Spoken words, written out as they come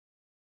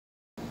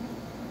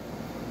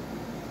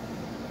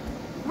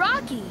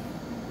Rocky.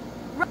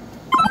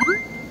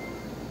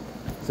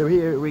 So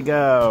here we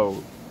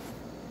go.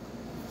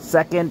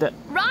 Second.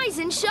 Rise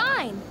and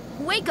shine.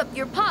 Wake up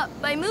your pup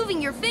by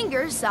moving your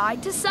fingers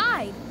side to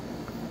side.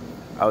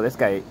 Oh, this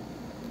guy.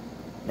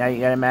 Now you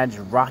gotta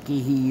imagine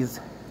Rocky, he's...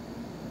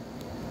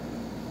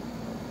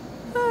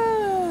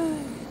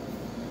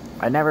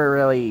 I never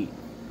really...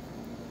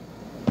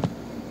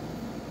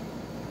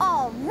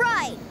 All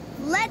right,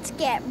 let's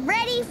get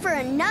ready for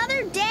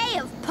another day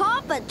of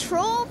Paw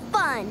Patrol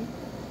fun.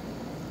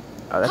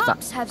 Oh, that's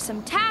Pups have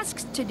some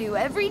tasks to do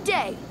every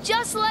day,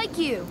 just like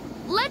you.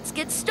 Let's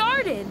get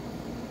started.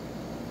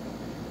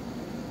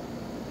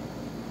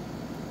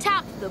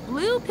 Tap the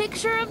blue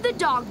picture of the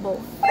dog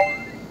bowl.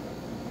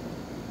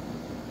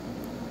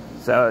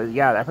 So,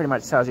 yeah, that pretty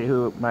much tells you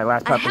who my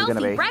last pup is gonna A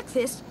healthy be.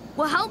 breakfast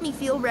will help me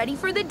feel ready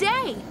for the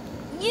day.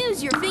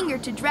 Use your finger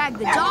to drag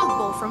the dog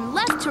bowl from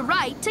left to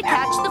right to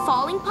catch the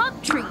falling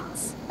pup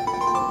treats.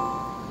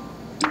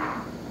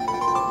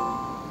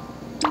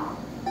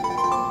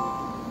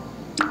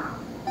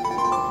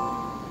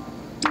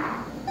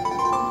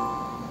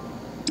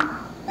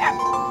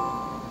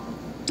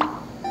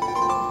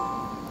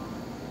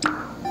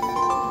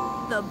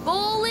 The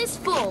bowl is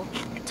full.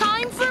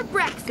 Time for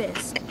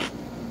breakfast.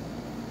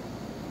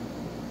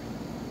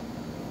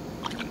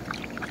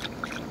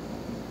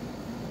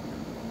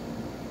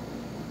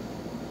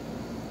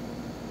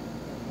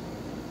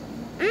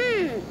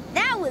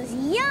 That was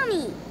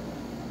yummy.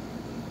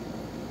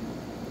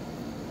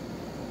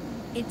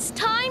 It's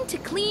time to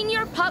clean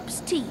your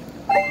pup's teeth.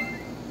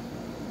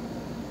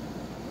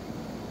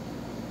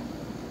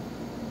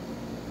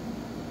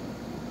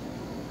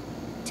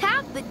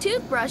 Tap the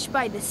toothbrush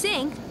by the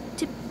sink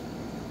to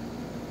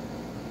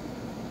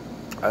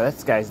Oh,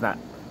 this guy's not...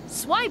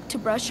 swipe to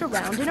brush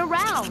around and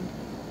around.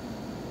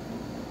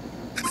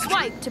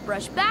 Swipe to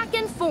brush back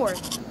and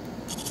forth.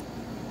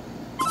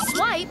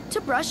 Swipe to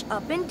brush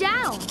up and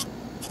down.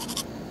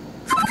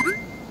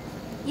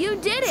 You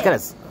did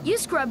it! You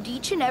scrubbed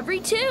each and every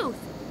tooth.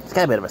 It's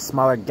got a bit of a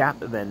smaller gap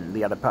than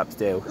the other pups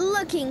do.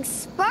 Looking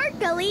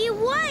sparkly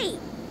white.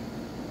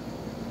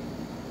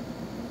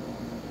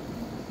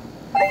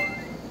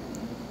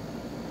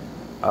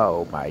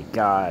 Oh my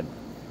god.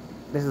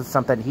 This is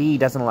something he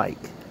doesn't like.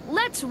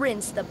 Let's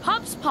rinse the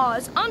pup's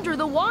paws under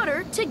the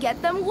water to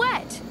get them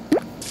wet.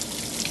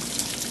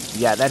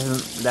 Yeah,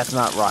 that's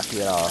not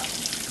Rocky at all.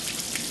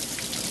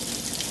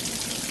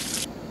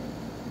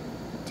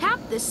 Tap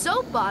the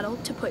soap bottle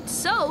to put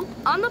soap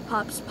on the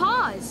pup's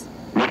paws.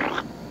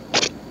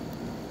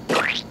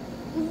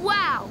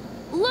 Wow!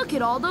 Look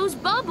at all those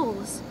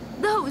bubbles.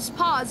 Those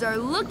paws are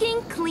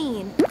looking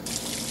clean.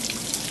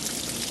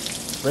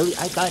 Really?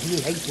 I thought he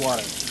hates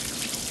water.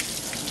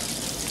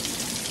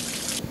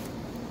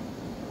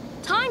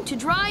 Time to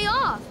dry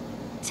off.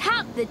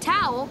 Tap the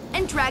towel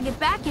and drag it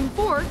back and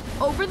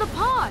forth over the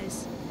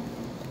paws.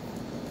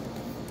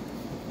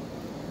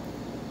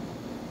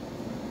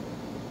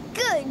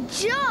 Good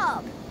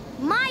job.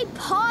 My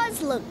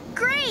paws look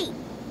great.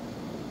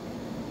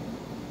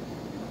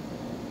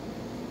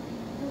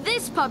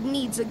 This pup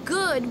needs a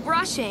good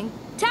brushing.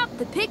 Tap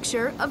the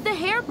picture of the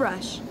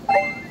hairbrush.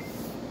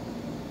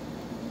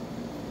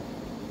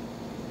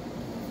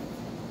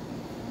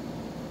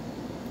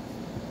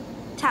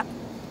 Tap.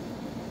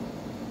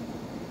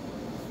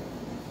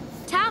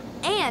 Tap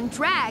and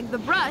drag the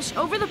brush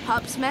over the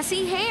pup's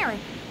messy hair.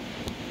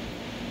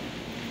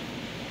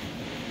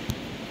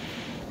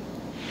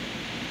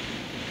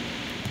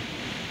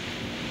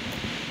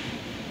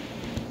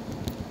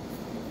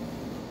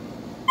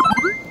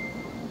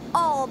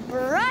 All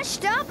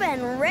brushed up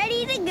and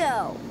ready to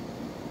go.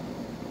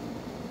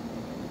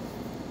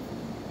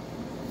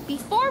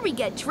 Before we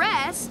get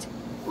dressed,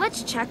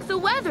 let's check the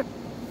weather.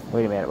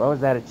 Wait a minute, what was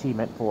that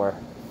achievement for?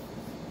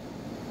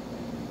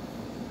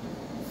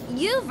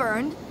 You've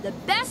earned the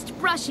Best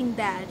Brushing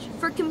Badge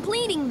for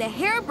completing the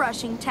hair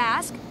brushing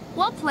task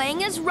while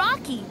playing as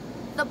Rocky.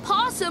 The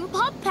Possum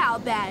Pup Pal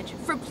Badge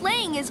for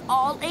playing as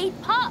all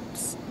 8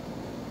 pups.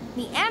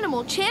 The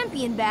Animal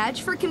Champion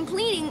Badge for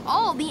completing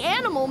all the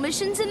animal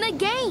missions in the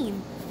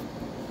game.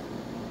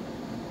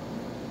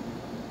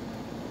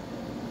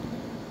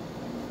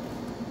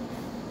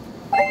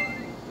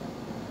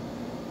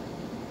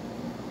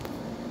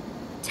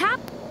 Tap.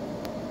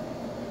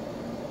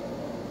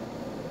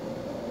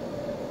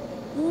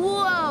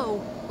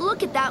 Whoa!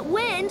 Look at that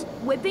wind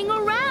whipping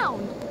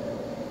around.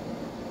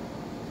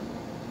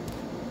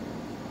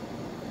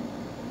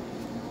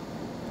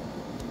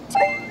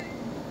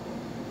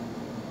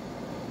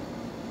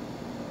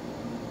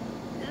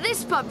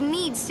 This pup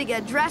needs to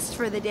get dressed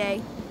for the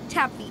day.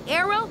 Tap the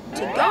arrow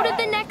to go to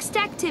the next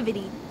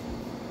activity.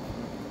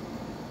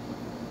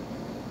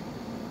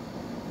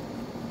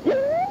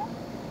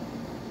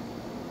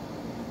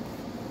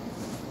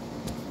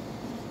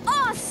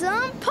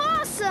 Awesome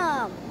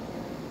possum!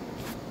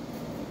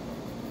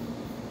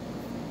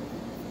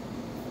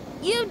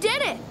 You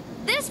did it!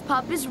 This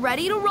pup is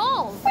ready to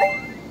roll.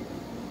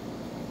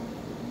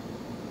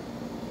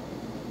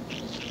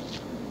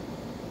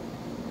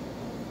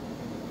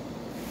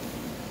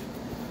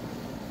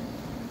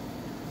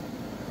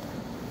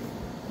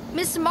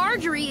 Miss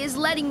Marjorie is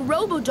letting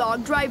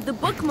Robodog drive the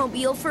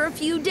bookmobile for a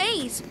few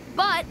days,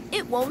 but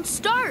it won't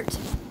start.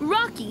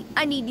 Rocky,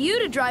 I need you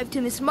to drive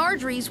to Miss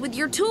Marjorie's with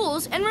your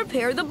tools and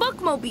repair the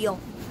bookmobile.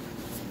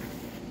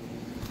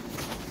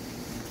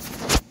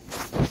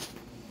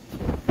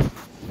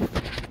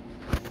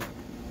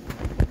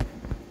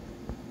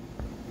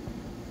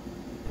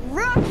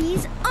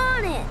 Rocky's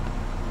on it!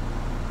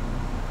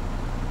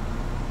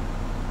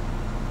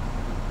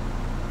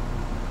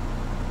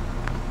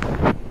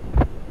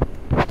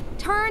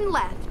 Turn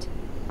left.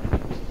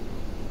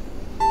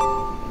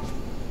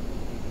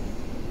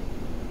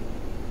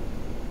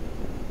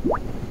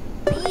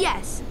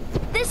 Yes,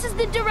 this is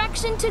the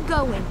direction to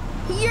go in.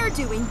 You're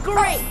doing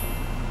great.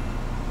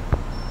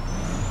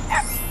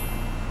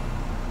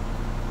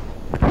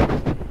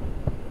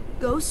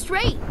 Go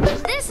straight.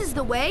 This is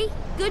the way.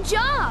 Good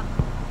job.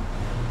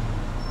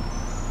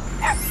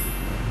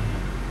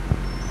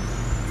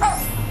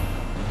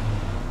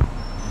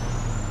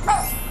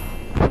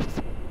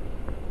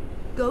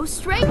 Go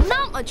straight.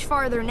 Not much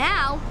farther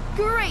now.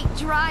 Great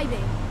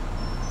driving.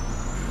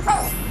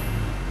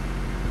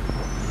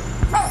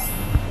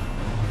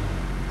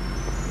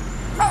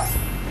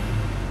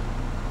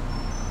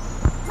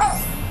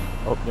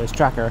 Oh, there's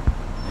Tracker.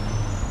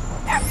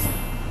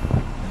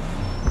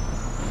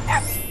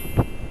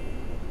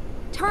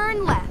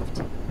 Turn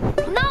left.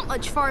 Not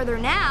much farther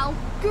now.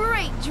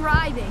 Great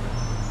driving.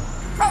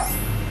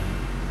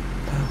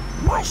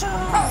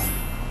 Marshall!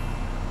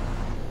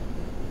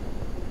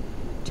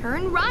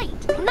 Turn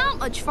right. Not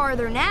much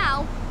farther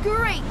now.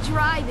 Great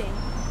driving.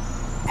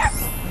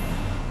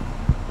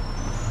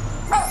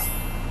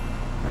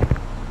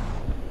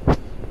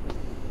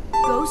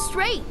 Go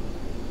straight.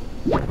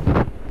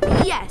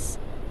 Yes,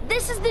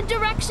 this is the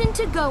direction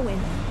to go in.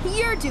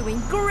 You're doing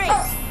great.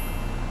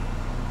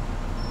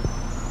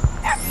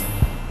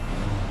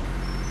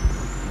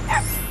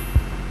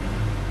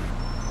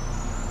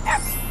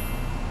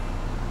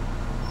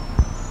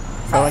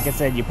 So like I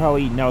said, you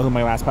probably know who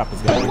my last pup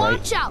is going to be, right?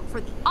 Watch out for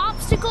the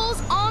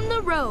obstacles on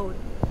the road.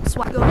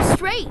 Go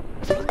straight.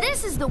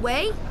 This is the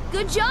way.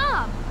 Good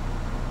job.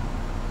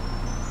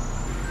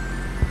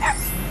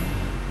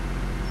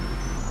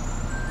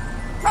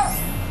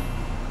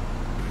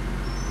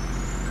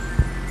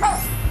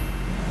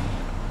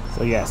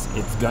 So yes,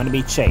 it's going to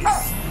be Chase,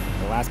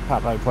 the last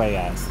pup I play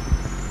as.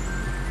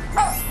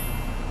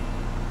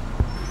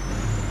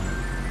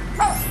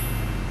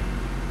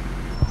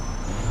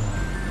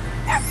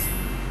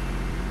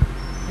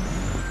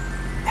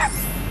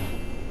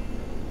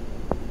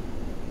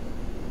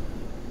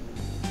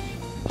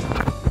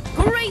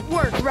 Great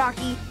work,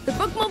 Rocky. The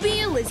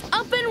bookmobile is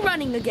up and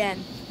running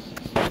again.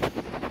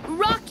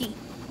 Rocky,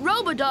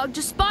 Robodog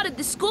just spotted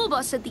the school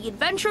bus at the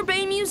Adventure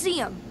Bay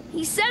Museum.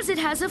 He says it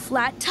has a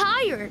flat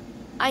tire.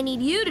 I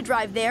need you to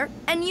drive there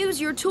and use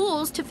your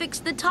tools to fix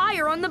the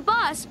tire on the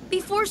bus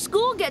before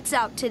school gets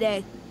out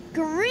today.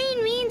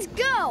 Green means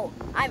go!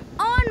 I'm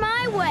on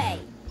my way!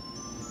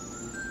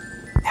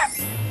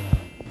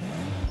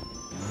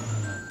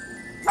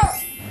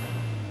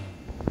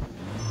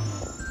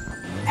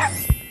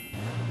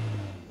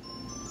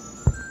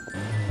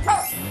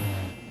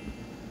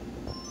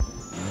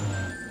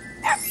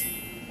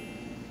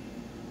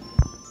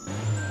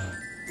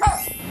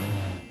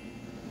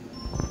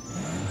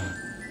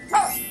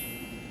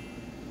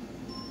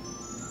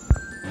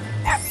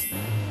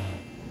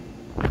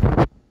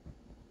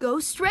 Go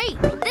straight.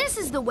 This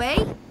is the way.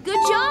 Good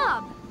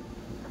job.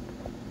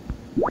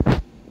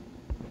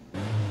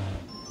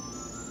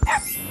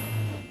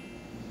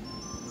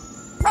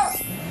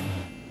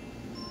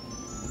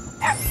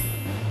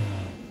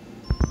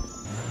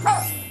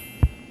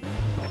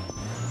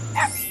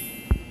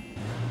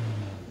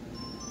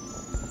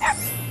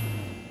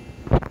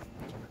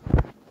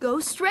 Go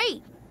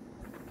straight.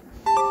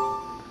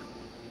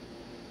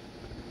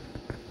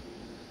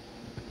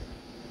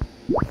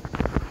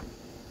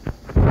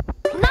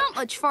 Not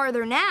much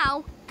farther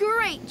now.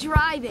 Great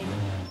driving.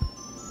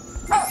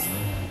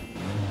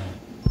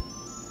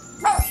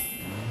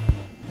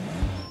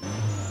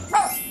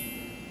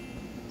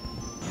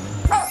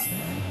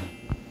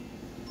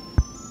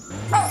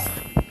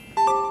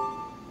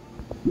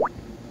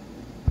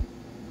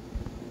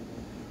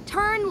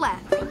 Turn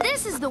left.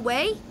 This is the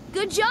way.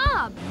 Good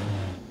job.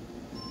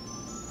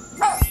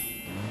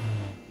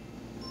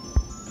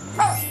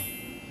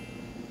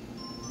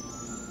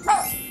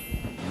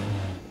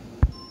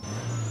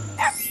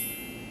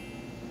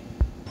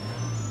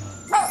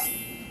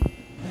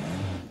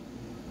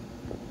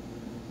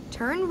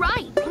 Turn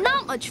right.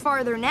 Not much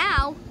farther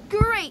now.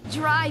 Great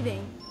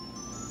driving.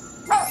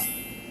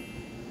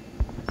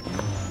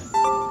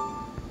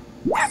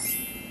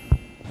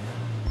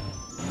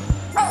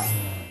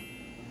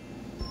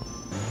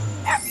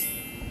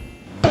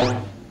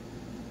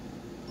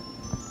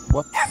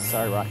 Whoops,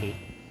 sorry, Rocky.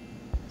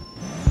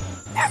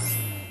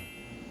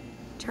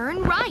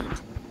 Turn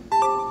right.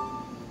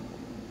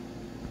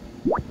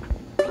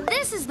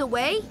 This is the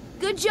way.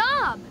 Good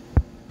job.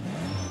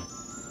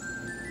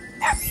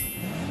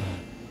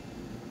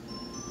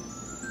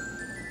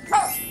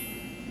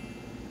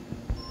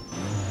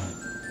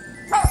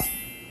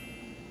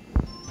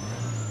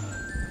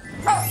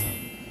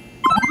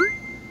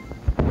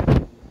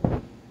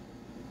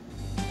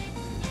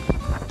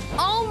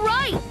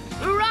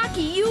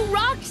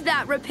 finished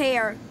that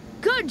repair.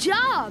 Good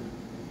job.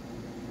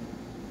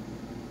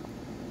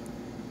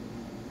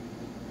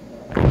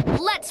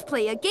 Let's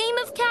play a game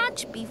of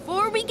catch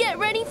before we get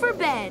ready for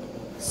bed.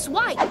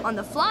 Swipe on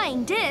the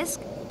flying disc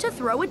to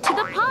throw it to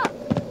the pup.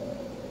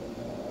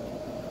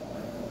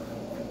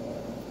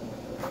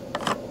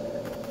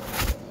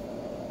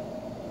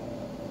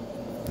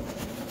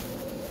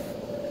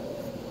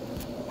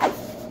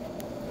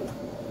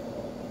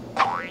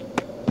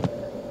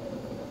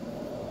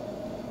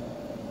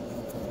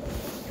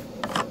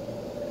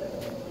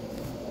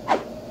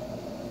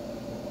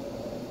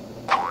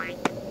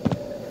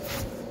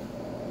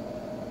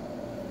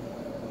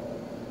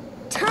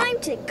 Time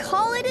to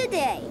call it a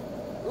day.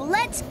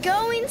 Let's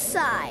go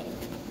inside.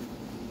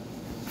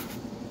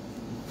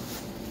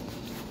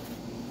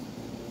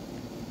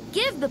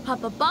 Give the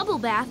pup a bubble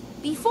bath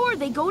before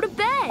they go to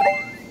bed.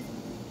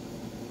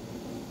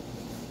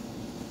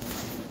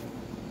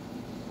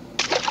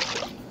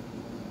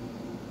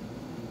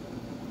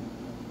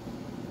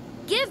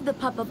 Give the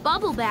pup a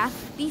bubble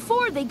bath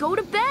before they go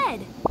to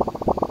bed.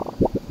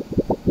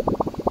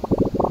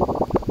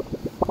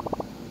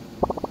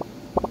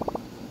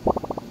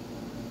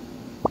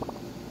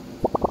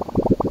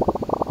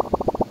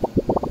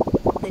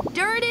 The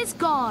dirt is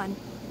gone.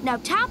 Now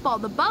tap all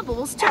the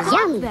bubbles to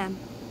pop them.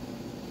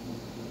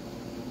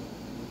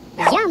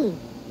 Yum.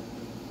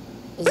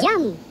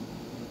 Yum.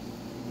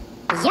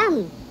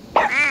 Yum.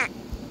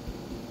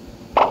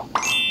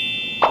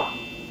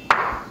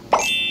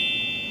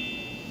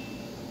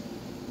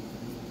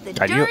 The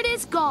dirt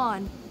is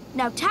gone.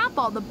 Now tap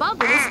all the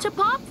bubbles to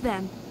pop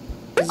them.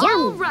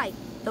 All right.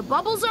 The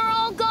bubbles are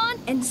all gone,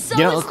 and so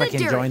You don't is look the like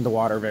dirt. enjoying the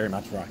water very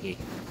much, Rocky.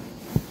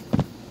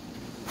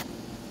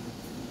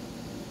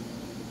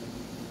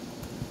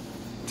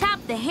 Tap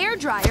the hair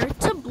dryer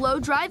to blow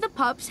dry the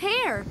pup's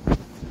hair.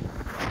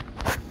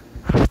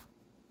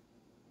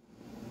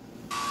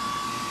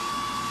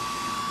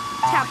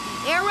 Tap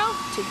the arrow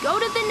to go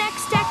to the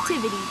next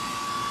activity.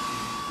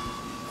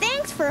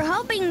 Thanks for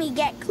helping me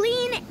get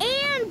clean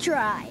and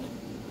dry.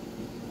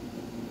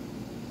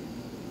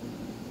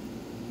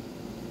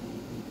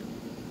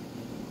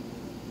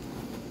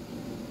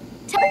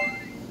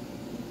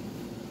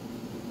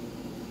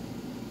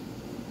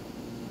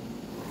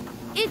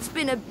 It's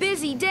been a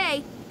busy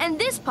day, and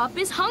this pup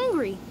is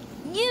hungry.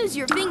 Use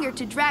your finger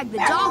to drag the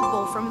dog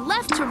bowl from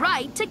left to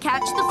right to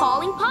catch the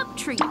falling pup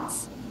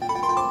treats.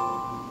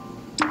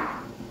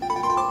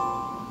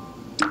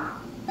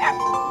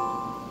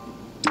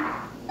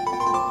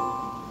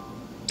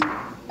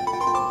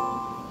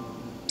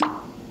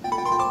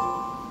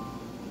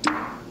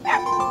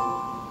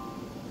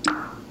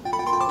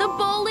 The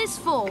bowl is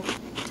full.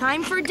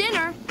 Time for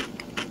dinner.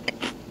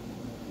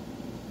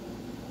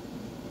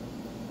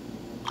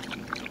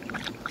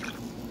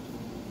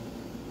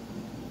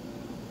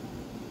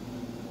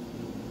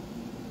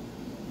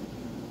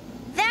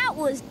 That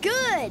was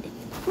good.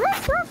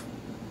 Ruff, ruff.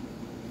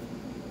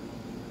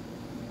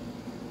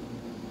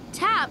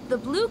 Tap the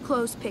blue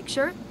clothes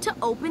picture to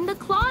open the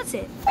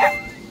closet.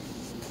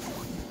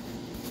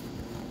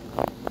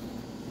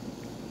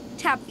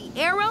 Tap the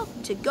arrow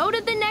to go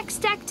to the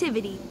next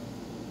activity.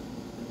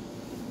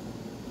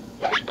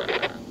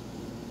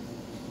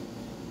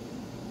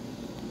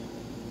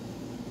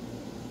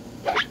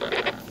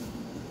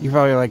 You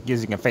probably like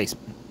using a face.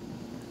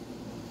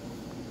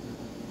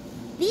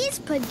 These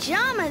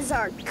pajamas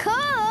are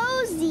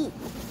cozy.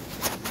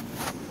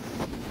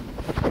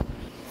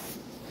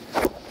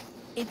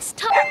 It's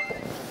time.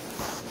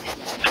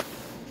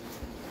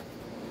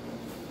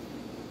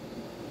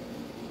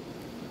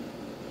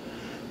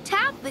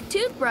 Tap the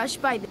toothbrush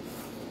by the...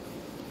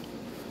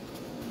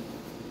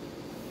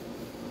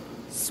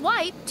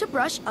 Swipe to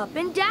brush up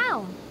and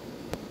down.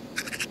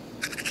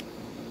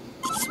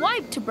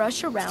 Swipe to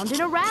brush around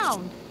and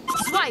around.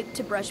 Swipe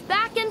to brush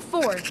back and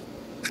forth.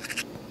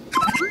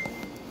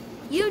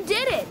 You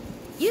did it!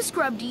 You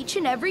scrubbed each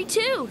and every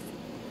tooth.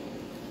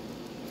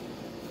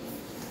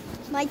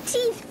 My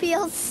teeth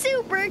feel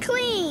super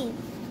clean.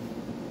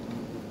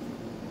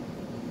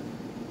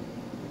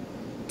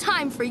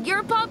 Time for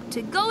your pup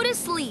to go to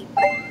sleep.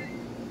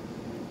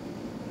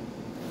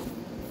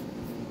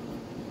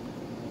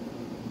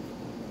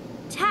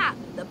 Tap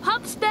the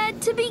pup's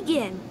bed to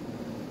begin.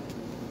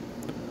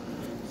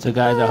 So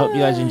guys, I hope you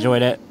guys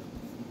enjoyed it.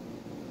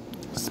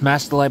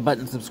 Smash the like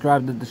button,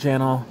 subscribe to the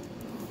channel.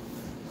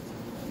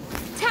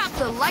 Tap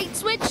the light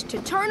switch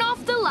to turn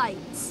off the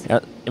lights.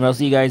 Yep. And I'll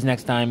see you guys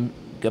next time.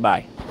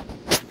 Goodbye.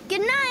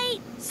 Good night.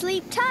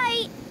 Sleep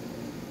tight.